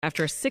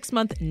After a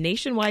 6-month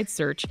nationwide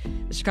search,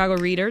 the Chicago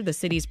Reader, the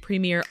city's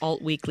premier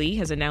alt weekly,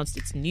 has announced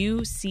its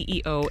new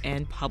CEO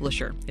and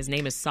publisher. His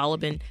name is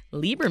Solomon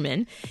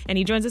Lieberman, and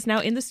he joins us now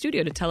in the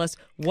studio to tell us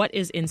what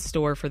is in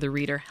store for the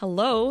Reader.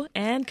 Hello,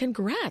 and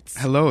congrats.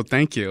 Hello,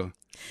 thank you.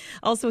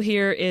 Also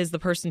here is the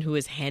person who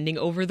is handing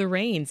over the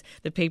reins,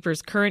 the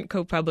paper's current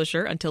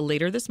co-publisher until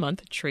later this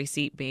month,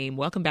 Tracy Baim.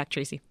 Welcome back,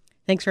 Tracy.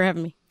 Thanks for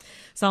having me.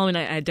 Solomon,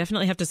 I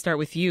definitely have to start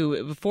with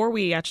you. Before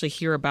we actually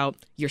hear about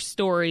your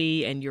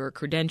story and your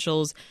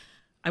credentials,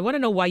 I want to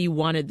know why you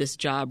wanted this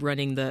job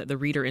running the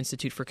Reader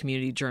Institute for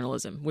Community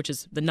Journalism, which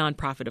is the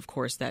nonprofit, of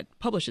course, that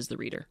publishes the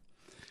Reader.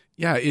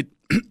 Yeah,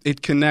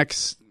 it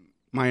connects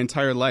my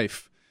entire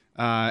life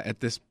at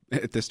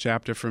this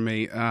chapter for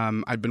me.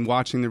 I've been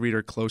watching the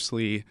Reader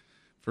closely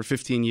for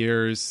 15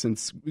 years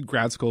since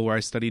grad school, where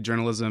I studied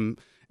journalism.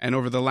 And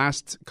over the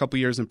last couple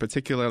years in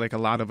particular, like a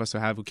lot of us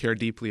who care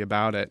deeply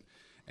about it,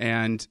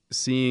 and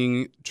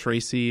seeing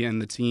Tracy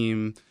and the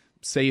team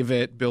save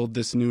it, build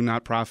this new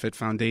nonprofit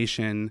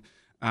foundation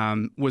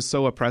was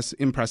so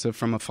impressive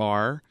from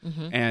afar.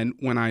 Mm-hmm. And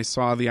when I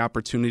saw the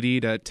opportunity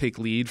to take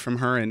lead from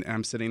her, and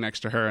I'm sitting next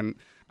to her, and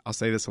I'll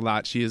say this a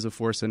lot, she is a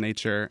force of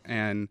nature,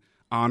 and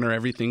honor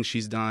everything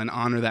she's done,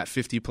 honor that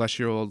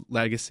 50-plus-year-old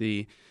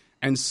legacy,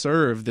 and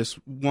serve this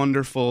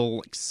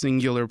wonderful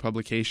singular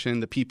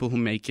publication, the people who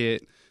make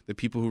it, the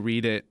people who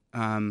read it.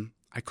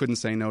 I couldn't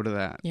say no to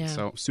that. Yeah.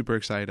 So super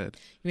excited.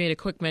 You made a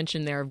quick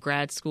mention there of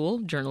grad school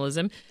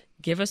journalism.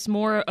 Give us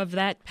more of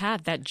that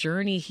path, that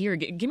journey here.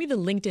 Give me the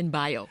LinkedIn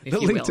bio, if you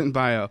will. The LinkedIn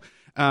bio.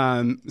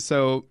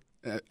 So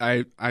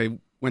I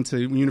went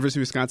to University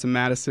of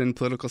Wisconsin-Madison,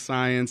 political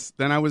science.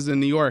 Then I was in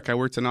New York. I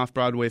worked in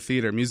off-Broadway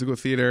theater, musical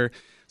theater,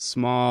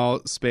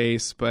 small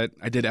space, but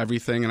I did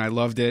everything and I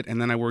loved it.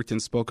 And then I worked in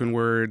spoken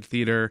word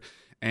theater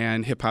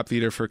and hip-hop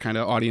theater for kind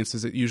of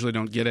audiences that usually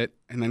don't get it,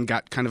 and then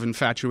got kind of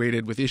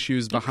infatuated with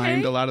issues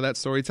behind a lot of that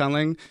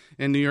storytelling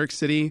in New York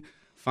City.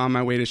 Found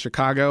my way to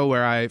Chicago,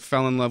 where I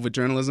fell in love with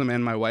journalism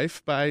and my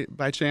wife by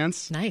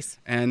chance. Nice.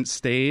 And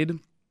stayed.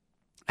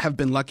 Have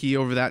been lucky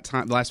over that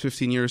time, the last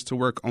 15 years, to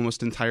work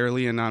almost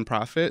entirely in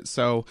nonprofit.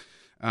 So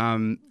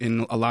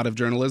in a lot of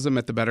journalism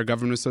at the Better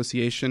Government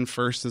Association,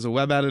 first as a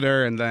web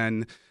editor, and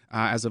then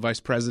as a vice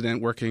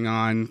president working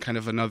on kind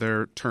of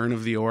another turn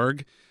of the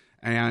org.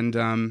 And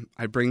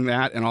I bring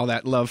that and all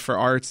that love for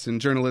arts and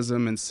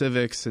journalism and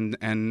civics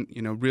and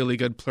really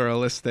good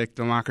pluralistic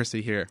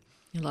democracy here.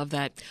 I love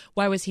that.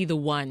 Why was he the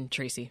one,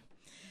 Tracy?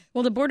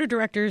 Well, the board of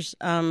directors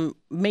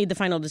made the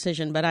final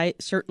decision, but I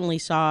certainly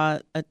saw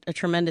a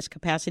tremendous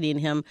capacity in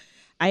him.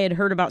 I had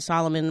heard about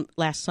Solomon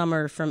last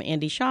summer from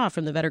Andy Shaw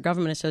from the Better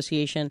Government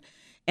Association,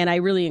 and I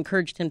really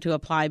encouraged him to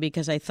apply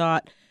because I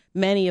thought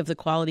many of the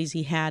qualities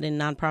he had in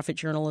nonprofit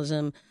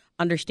journalism,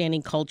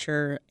 understanding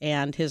culture,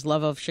 and his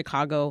love of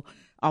Chicago,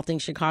 all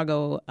things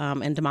Chicago,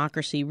 and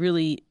democracy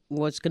really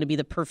was going to be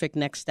the perfect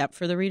next step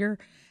for the Reader.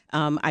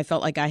 I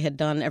felt like I had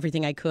done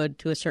everything I could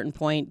to a certain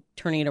point,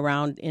 turning it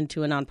around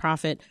into a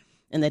nonprofit,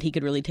 and that he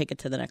could really take it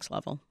to the next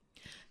level.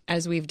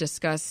 As we've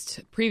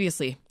discussed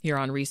previously here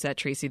on Reset,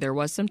 Tracy, there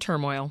was some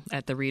turmoil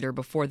at the Reader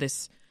before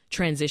this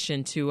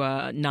transition to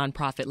a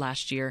nonprofit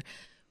last year.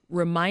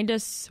 Remind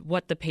us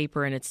what the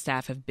paper and its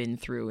staff have been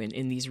through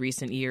in these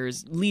recent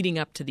years leading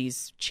up to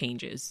these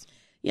changes.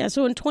 Yeah,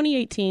 so in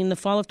 2018, the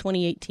fall of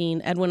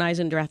 2018, Edwin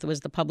Eisendrath was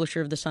the publisher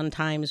of the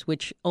Sun-Times,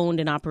 which owned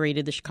and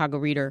operated the Chicago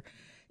Reader.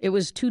 It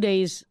was 2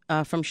 days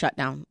from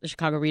shutdown, the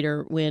Chicago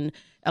Reader, when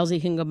Elsie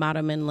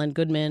Higginbottom and Len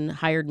Goodman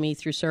hired me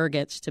through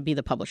surrogates to be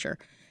the publisher.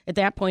 At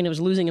that point, it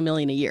was losing $1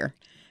 million a year,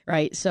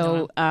 right?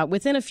 So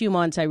within a few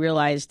months, I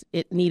realized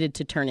it needed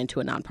to turn into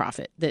a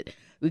nonprofit, that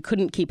we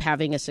couldn't keep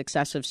having a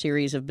successive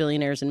series of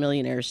billionaires and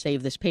millionaires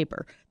save this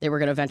paper. They were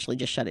going to eventually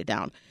just shut it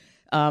down.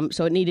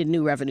 So it needed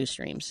new revenue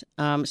streams.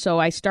 So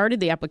I started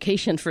the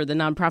application for the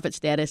nonprofit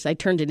status. I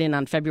turned it in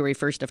on February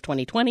 1st of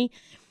 2020.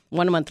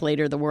 1 month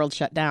later, the world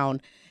shut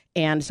down.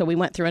 And so we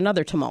went through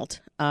another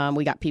tumult.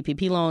 We got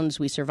PPP loans.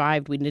 We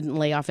survived. We didn't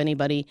lay off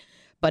anybody,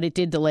 but it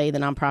did delay the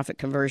nonprofit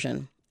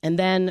conversion. And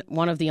then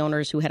one of the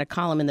owners who had a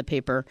column in the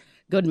paper,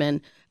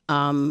 Goodman,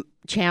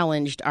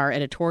 challenged our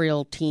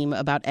editorial team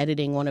about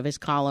editing one of his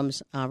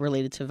columns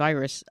related to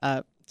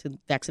to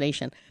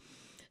vaccination.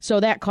 So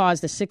that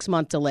caused a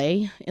 6-month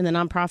delay in the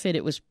nonprofit.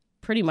 It was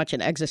pretty much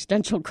an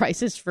existential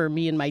crisis for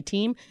me and my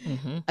team.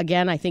 Mm-hmm.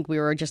 Again, I think we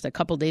were just a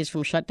couple days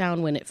from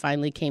shutdown when it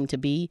finally came to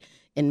be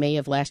in May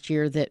of last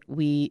year that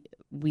we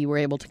were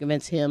able to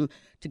convince him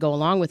to go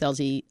along with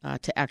LZ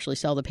to actually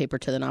sell the paper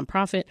to the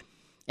nonprofit.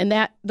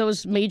 And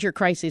those major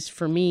crises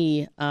for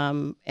me,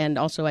 and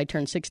also I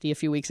turned 60 a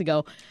few weeks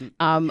ago.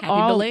 Happy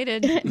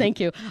belated. Thank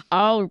you.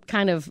 All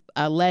kind of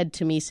led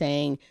to me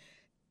saying,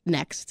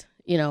 next.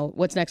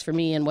 What's next for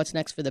me and what's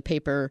next for the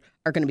paper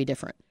are going to be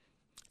different.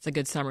 It's a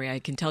good summary. I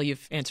can tell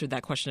you've answered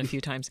that question a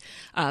few times.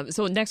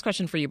 So next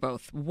question for you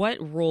both. What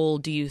role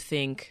do you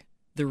think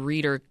the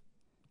Reader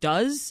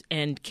does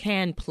and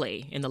can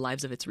play in the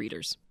lives of its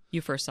readers?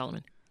 You first,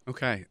 Solomon.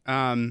 Okay.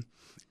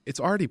 It's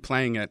already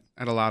playing it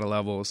at a lot of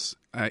levels.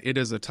 It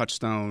is a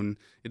touchstone.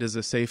 It is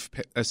a safe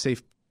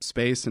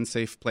space and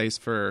safe place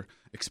for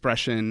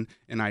expression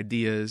and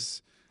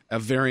ideas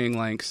of varying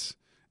lengths.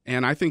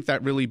 And I think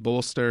that really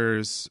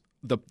bolsters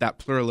that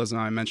pluralism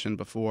I mentioned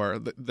before.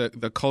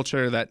 The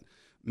culture that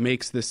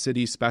makes this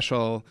city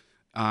special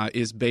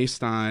is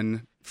based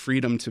on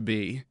freedom to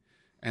be.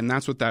 And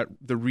that's what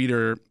the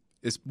reader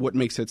is what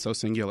makes it so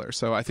singular.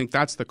 So I think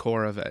that's the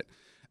core of it.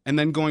 And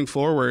then going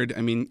forward,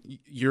 I mean,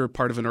 you're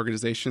part of an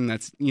organization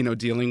that's,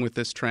 dealing with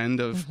this trend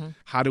of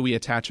how do we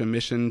attach a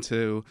mission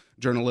to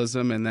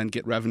journalism and then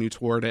get revenue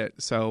toward it.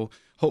 So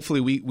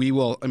hopefully we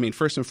will,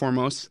 first and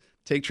foremost,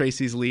 take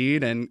Tracy's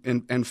lead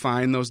and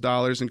find those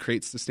dollars and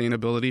create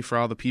sustainability for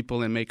all the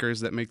people and makers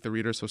that make the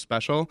Reader so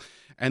special.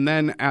 And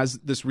then as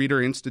this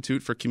Reader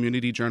Institute for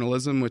Community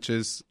Journalism, which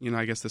is,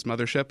 I guess this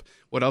mothership,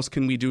 what else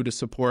can we do to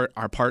support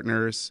our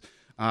partners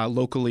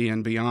locally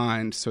and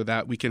beyond so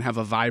that we can have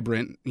a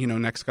vibrant,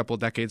 next couple of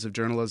decades of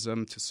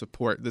journalism to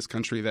support this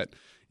country that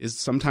is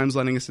sometimes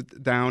letting us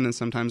down and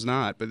sometimes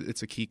not, but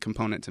it's a key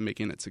component to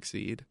making it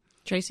succeed.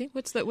 Tracy,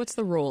 what's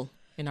the role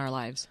in our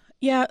lives?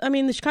 Yeah,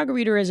 the Chicago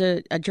Reader is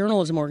a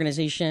journalism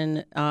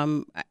organization.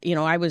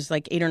 I was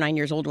like 8 or 9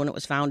 years old when it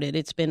was founded.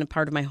 It's been a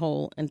part of my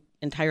whole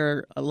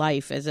entire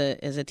life as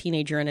a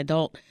teenager and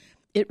adult.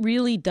 It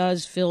really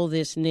does fill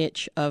this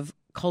niche of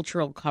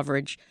cultural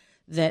coverage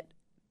that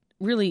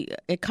really,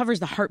 it covers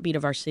the heartbeat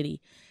of our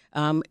city.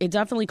 It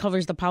definitely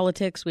covers the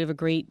politics. We have a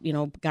great,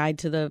 guide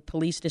to the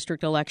police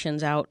district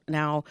elections out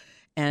now,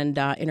 and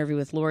interview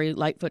with Lori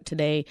Lightfoot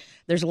today.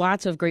 There's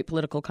lots of great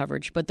political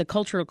coverage, but the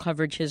cultural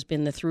coverage has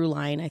been the through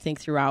line, I think,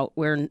 throughout,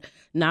 where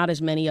not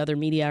as many other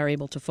media are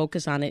able to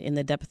focus on it in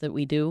the depth that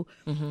we do.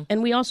 Mm-hmm.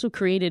 And we also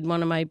created,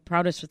 one of my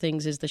proudest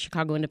things is the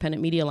Chicago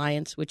Independent Media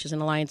Alliance, which is an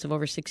alliance of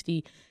over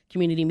 60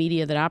 community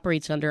media that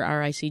operates under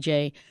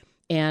RICJ.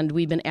 And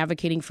we've been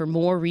advocating for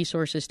more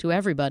resources to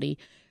everybody,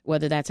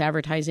 whether that's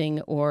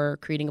advertising or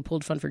creating a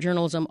pooled fund for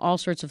journalism, all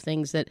sorts of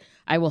things that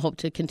I will hope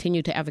to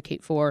continue to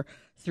advocate for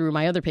through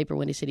my other paper,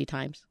 Windy City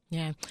Times.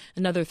 Yeah.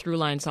 Another through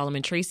line,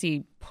 Solomon,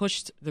 Tracy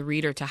pushed the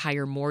Reader to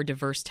hire more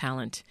diverse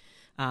talent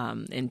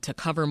and to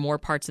cover more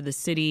parts of the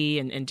city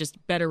and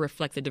just better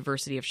reflect the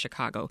diversity of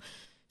Chicago.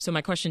 So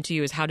my question to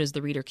you is, how does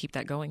the Reader keep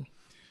that going?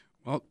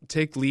 Well,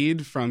 take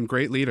lead from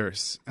great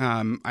leaders.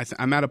 I'm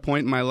at a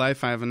point in my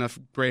life, I have enough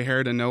gray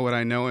hair to know what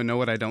I know and know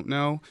what I don't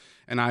know.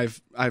 And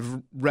I've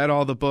read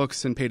all the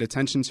books and paid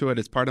attention to it.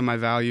 It's part of my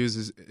values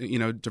is,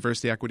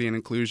 diversity, equity, and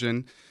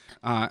inclusion.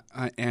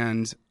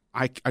 And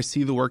I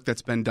see the work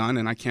that's been done,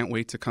 and I can't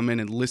wait to come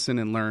in and listen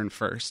and learn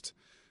first.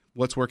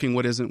 What's working,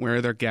 what isn't, where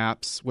are there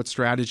gaps, what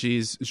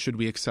strategies should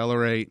we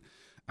accelerate?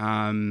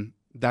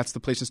 That's the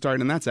place to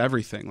start, and that's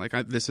everything.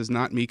 This is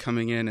not me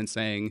coming in and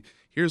saying,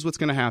 here's what's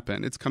going to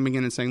happen. It's coming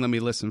in and saying, let me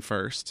listen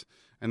first,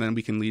 and then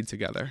we can lead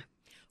together.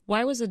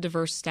 Why was a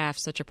diverse staff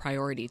such a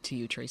priority to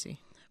you, Tracy?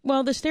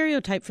 Well, the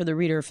stereotype for the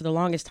Reader for the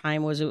longest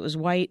time was it was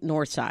white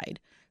North Side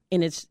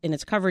in its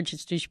coverage,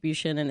 its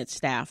distribution, and its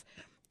staff.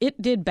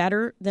 It did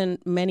better than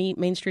many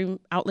mainstream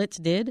outlets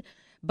did,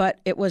 but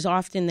it was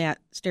often that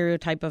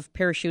stereotype of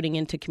parachuting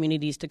into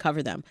communities to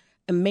cover them.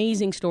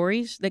 Amazing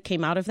stories that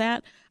came out of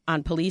that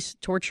on police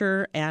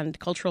torture and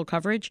cultural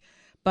coverage.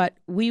 But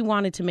we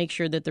wanted to make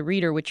sure that the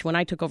Reader, which when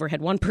I took over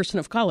had one person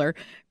of color,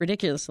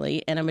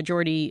 ridiculously, and a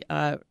majority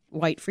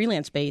white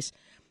freelance base,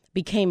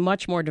 became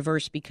much more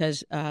diverse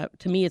because to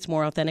me it's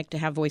more authentic to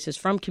have voices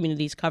from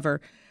communities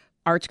cover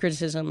arts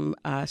criticism,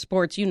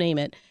 sports, you name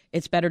it.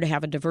 It's better to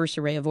have a diverse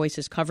array of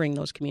voices covering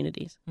those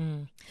communities.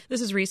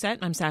 This is Reset.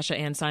 I'm Sasha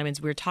Ann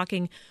Simons. We're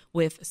talking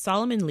with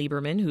Solomon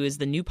Lieberman, who is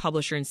the new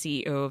publisher and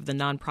CEO of the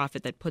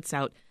nonprofit that puts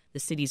out the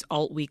city's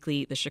alt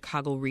weekly, the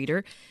Chicago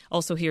Reader.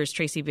 Also here's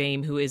Tracy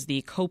Boehm, who is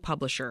the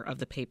co-publisher of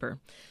the paper.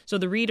 So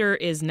the Reader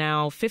is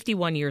now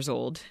 51 years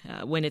old.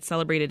 When it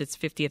celebrated its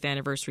 50th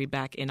anniversary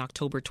back in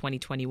October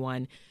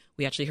 2021,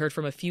 we actually heard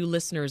from a few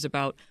listeners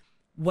about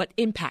what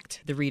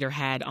impact the Reader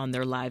had on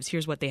their lives.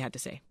 Here's what they had to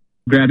say.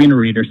 Grabbing a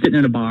reader, sitting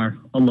in a bar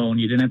alone,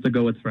 you didn't have to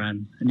go with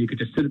friends, and you could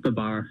just sit at the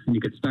bar, and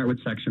you could start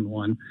with section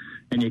 1,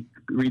 and you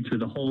read through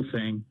the whole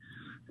thing,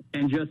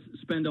 and just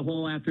spend a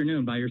whole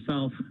afternoon by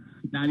yourself,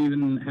 not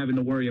even having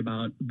to worry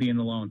about being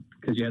alone,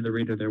 because you had the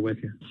Reader there with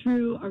you.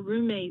 Through a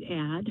roommate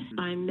ad,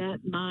 I met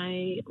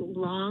my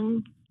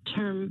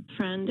long-term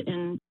friend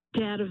and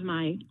dad of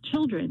my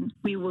children.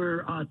 We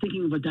were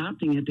thinking of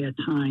adopting at that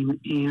time,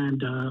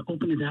 and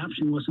open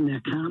adoption wasn't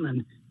that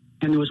common.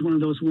 And there was one of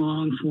those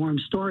long-form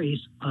stories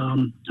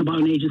about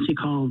an agency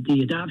called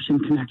the Adoption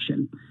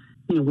Connection.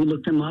 We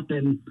looked them up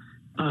and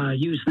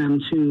used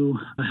them to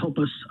help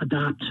us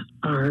adopt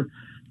our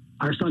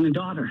son and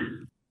daughter.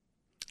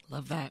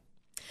 Love that.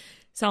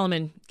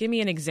 Solomon, give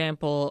me an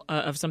example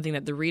of something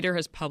that the Reader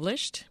has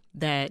published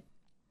that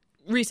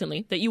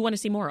recently that you want to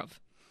see more of.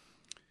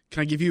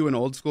 Can I give you an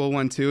old school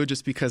one too?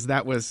 Just because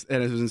it was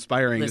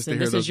inspiring. Listen,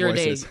 just to hear those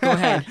voices. This is your day. Go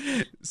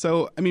ahead.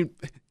 So,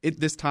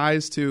 this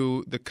ties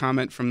to the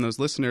comment from those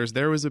listeners.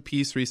 There was a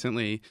piece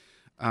recently,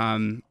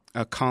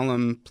 a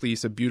column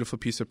piece, a beautiful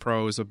piece of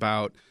prose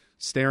about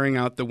staring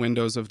out the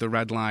windows of the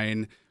Red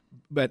Line,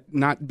 but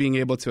not being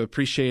able to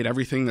appreciate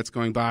everything that's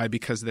going by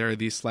because there are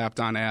these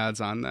slapped-on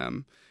ads on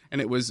them.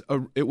 And it was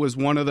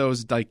one of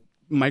those like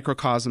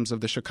microcosms of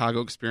the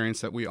Chicago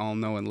experience that we all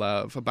know and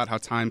love, about how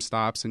time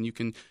stops and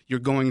you're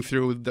going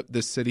through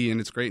the city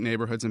and its great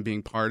neighborhoods and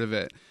being part of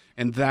it.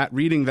 And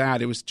reading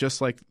that, it was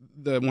just like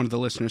one of the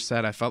listeners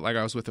said, I felt like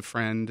I was with a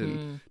friend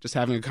and just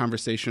having a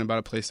conversation about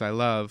a place I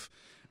love.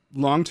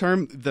 Long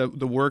term,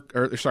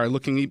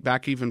 looking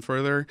back even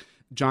further,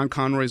 John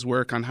Conroy's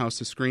work on House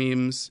of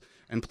Screams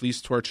and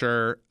police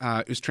torture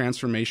is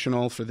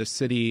transformational for this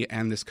city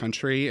and this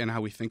country, and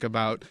how we think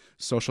about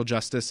social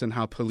justice and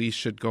how police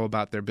should go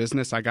about their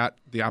business. I got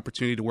the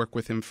opportunity to work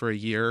with him for a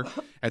year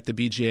at the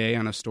BGA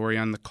on a story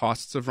on the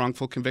costs of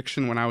wrongful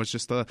conviction when I was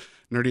just a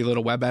nerdy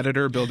little web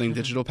editor building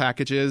digital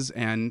packages,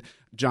 and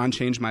John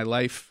changed my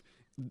life.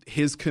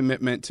 His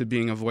commitment to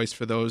being a voice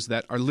for those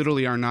that are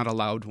not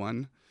allowed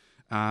one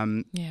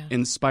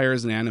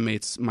inspires and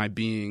animates my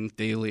being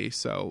daily.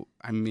 So,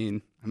 I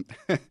mean,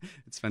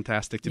 it's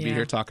fantastic to be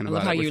here talking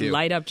about it with you. I love how you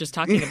light up just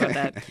talking about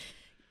that.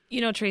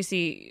 You know,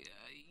 Tracy,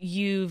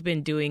 you've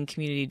been doing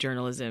community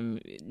journalism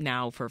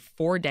now for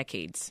 4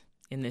 decades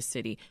in this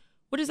city.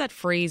 What does that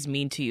phrase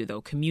mean to you,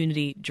 though,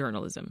 community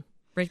journalism?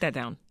 Break that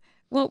down.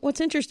 Well,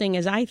 what's interesting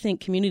is I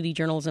think community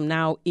journalism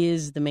now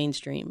is the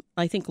mainstream.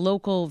 I think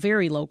local,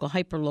 very local,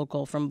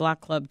 hyper-local, from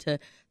Block Club to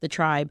the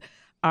Tribe,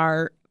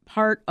 are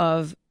part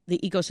of the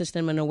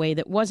ecosystem in a way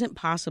that wasn't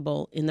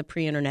possible in the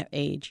pre-internet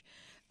age.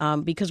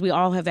 Because we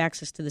all have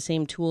access to the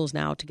same tools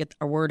now to get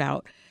our word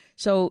out.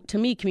 So to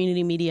me,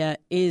 community media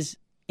is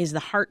the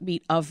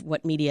heartbeat of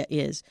what media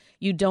is.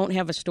 You don't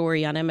have a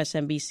story on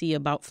MSNBC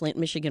about Flint,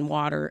 Michigan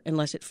water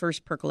unless it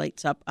first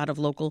percolates up out of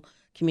local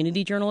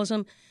community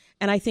journalism.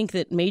 And I think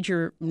that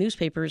major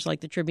newspapers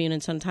like the Tribune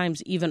and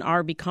Sun-Times even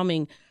are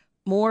becoming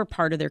more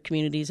part of their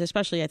communities,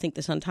 especially I think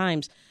the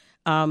Sun-Times,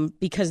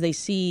 because they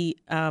see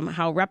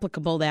how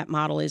replicable that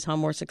model is, how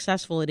more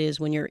successful it is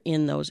when you're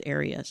in those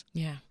areas.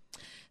 Yeah.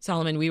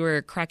 Solomon, we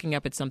were cracking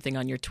up at something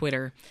on your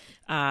Twitter.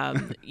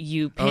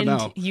 You pinned,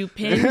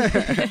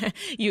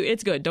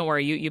 it's good. Don't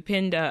worry. You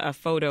pinned a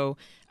photo.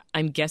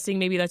 I'm guessing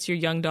maybe that's your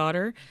young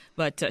daughter,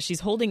 but she's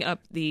holding up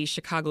the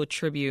Chicago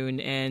Tribune,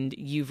 and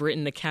you've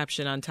written the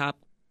caption on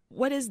top.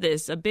 What is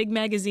this? A big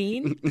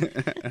magazine?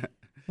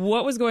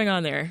 What was going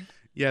on there?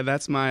 Yeah,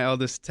 that's my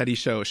eldest Teddy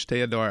Shosh,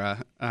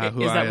 Theodora,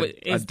 who I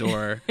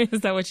adore.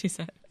 Is that what she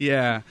said?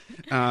 Yeah.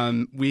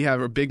 We have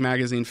a big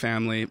magazine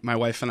family. My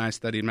wife and I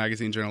studied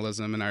magazine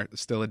journalism and are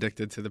still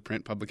addicted to the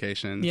print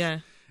publications. Yeah.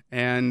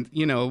 And,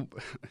 you know,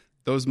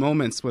 those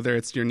moments, whether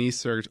it's your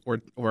niece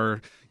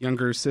or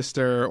younger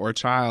sister or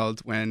child,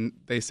 when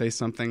they say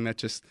something that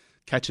just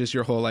catches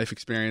your whole life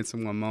experience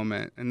in one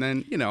moment. And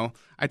then, you know,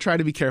 I try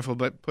to be careful,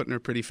 but putting her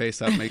pretty face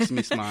up makes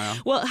me smile.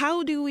 Well,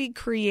 how do we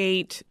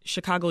create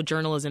Chicago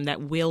journalism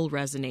that will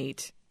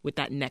resonate with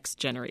that next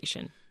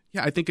generation?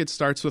 Yeah, I think it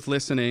starts with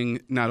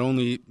listening, not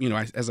only, you know,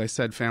 as I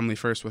said, family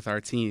first with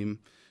our team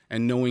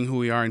and knowing who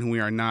we are and who we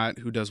are not,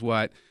 who does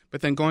what,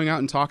 but then going out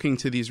and talking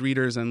to these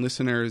readers and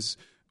listeners,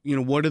 you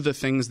know, what are the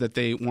things that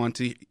they want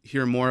to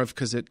hear more of,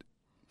 because it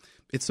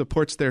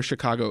supports their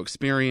Chicago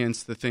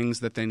experience, the things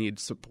that they need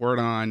support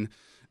on.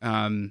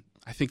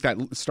 I think that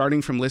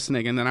starting from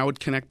listening, and then I would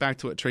connect back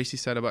to what Tracy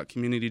said about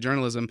community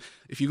journalism.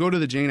 If you go to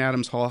the Jane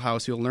Addams Hall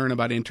House, you'll learn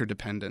about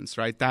interdependence,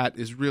 right? That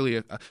is really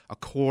a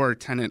core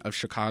tenet of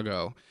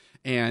Chicago.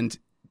 And,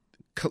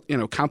 you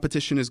know,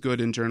 competition is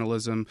good in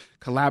journalism.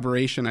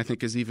 Collaboration, I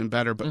think, is even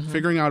better. But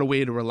figuring out a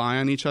way to rely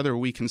on each other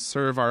where we can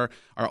serve our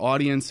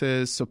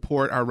audiences,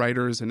 support our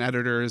writers and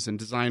editors and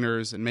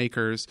designers and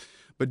makers,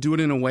 but do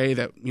it in a way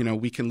that, you know,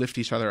 we can lift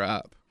each other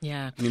up.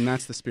 Yeah. I mean,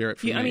 that's the spirit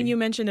for me. I mean, you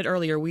mentioned it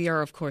earlier. We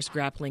are, of course,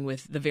 grappling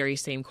with the very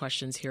same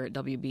questions here at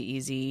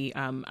WBEZ.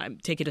 I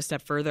take it a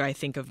step further. I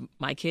think of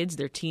my kids,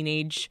 they're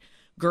teenage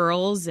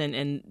girls,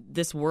 and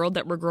this world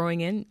that we're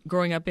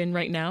growing up in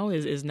right now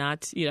is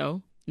not, you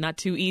know, not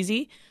too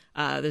easy.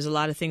 There's a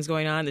lot of things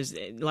going on. There's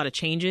a lot of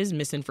changes,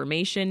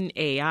 misinformation,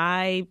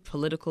 AI,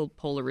 political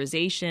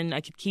polarization.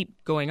 I could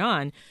keep going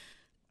on.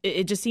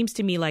 It just seems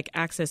to me like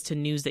access to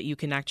news that you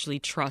can actually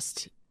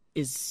trust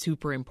is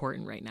super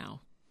important right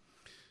now.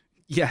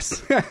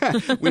 Yes,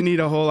 we need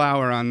a whole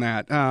hour on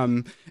that.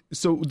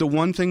 So the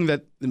one thing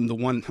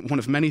one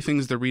of many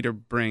things the reader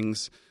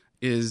brings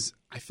is,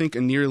 I think,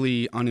 a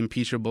nearly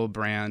unimpeachable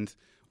brand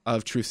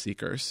of truth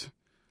seekers.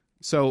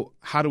 So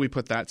how do we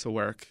put that to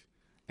work?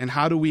 And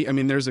how do we, I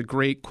mean, there's a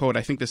great quote,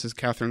 I think this is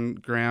Katharine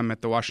Graham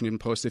at the Washington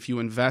Post: if you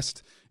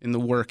invest in the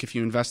work, if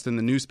you invest in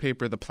the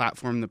newspaper, the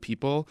platform, the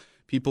people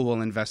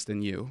will invest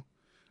in you.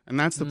 And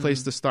that's the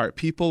place to start.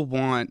 People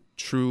want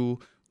true,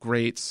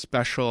 great,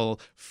 special,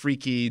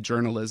 freaky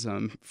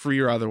journalism, free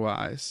or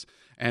otherwise.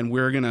 And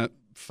we're going to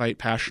fight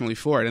passionately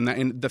for it.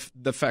 And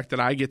the fact that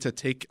I get to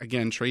take,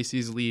 again,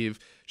 Tracy's leave,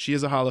 she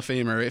is a Hall of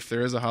Famer. If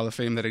there is a Hall of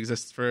Fame that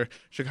exists for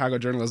Chicago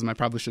journalism, I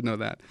probably should know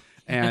that.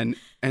 And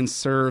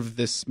serve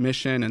this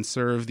mission and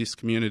serve this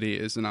community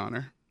is an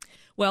honor.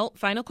 Well,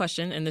 final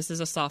question, and this is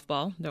a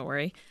softball, don't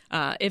worry.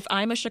 If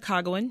I'm a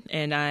Chicagoan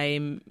and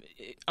I'm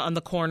on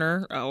the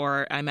corner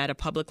or I'm at a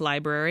public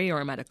library or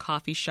I'm at a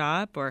coffee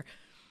shop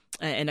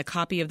and a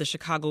copy of the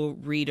Chicago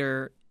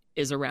Reader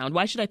is around,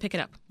 why should I pick it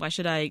up? Why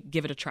should I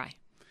give it a try?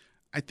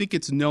 I think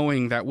it's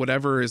knowing that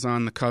whatever is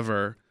on the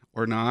cover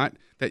or not,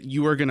 that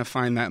you are going to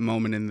find that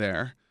moment in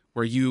there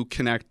where you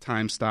connect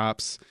time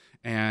stops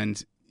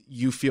and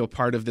you feel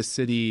part of the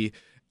city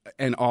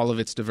and all of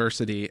its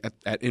diversity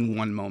in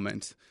one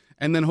moment.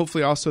 And then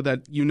hopefully also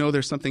that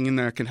there's something in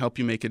there that can help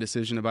you make a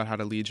decision about how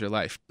to lead your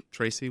life.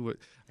 Tracy,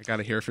 I got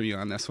to hear from you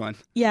on this one.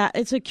 Yeah,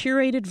 it's a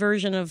curated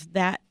version of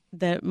that,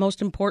 the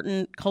most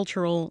important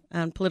cultural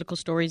and political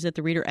stories that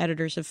the Reader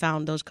editors have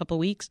found those couple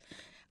weeks.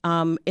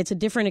 It's a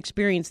different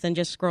experience than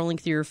just scrolling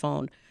through your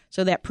phone.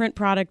 So that print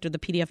product or the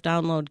PDF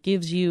download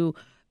gives you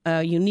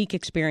a unique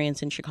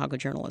experience in Chicago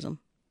journalism.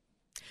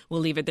 We'll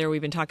leave it there.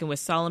 We've been talking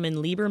with Solomon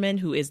Lieberman,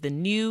 who is the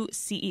new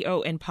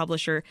CEO and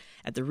publisher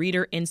at the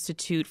Reader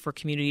Institute for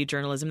Community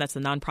Journalism. That's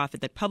the nonprofit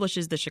that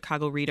publishes the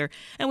Chicago Reader.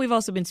 And we've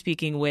also been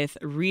speaking with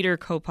Reader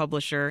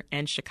co-publisher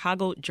and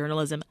Chicago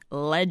journalism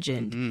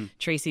legend,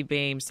 Tracy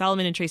Baim.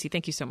 Solomon and Tracy,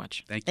 thank you so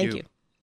much. Thank you.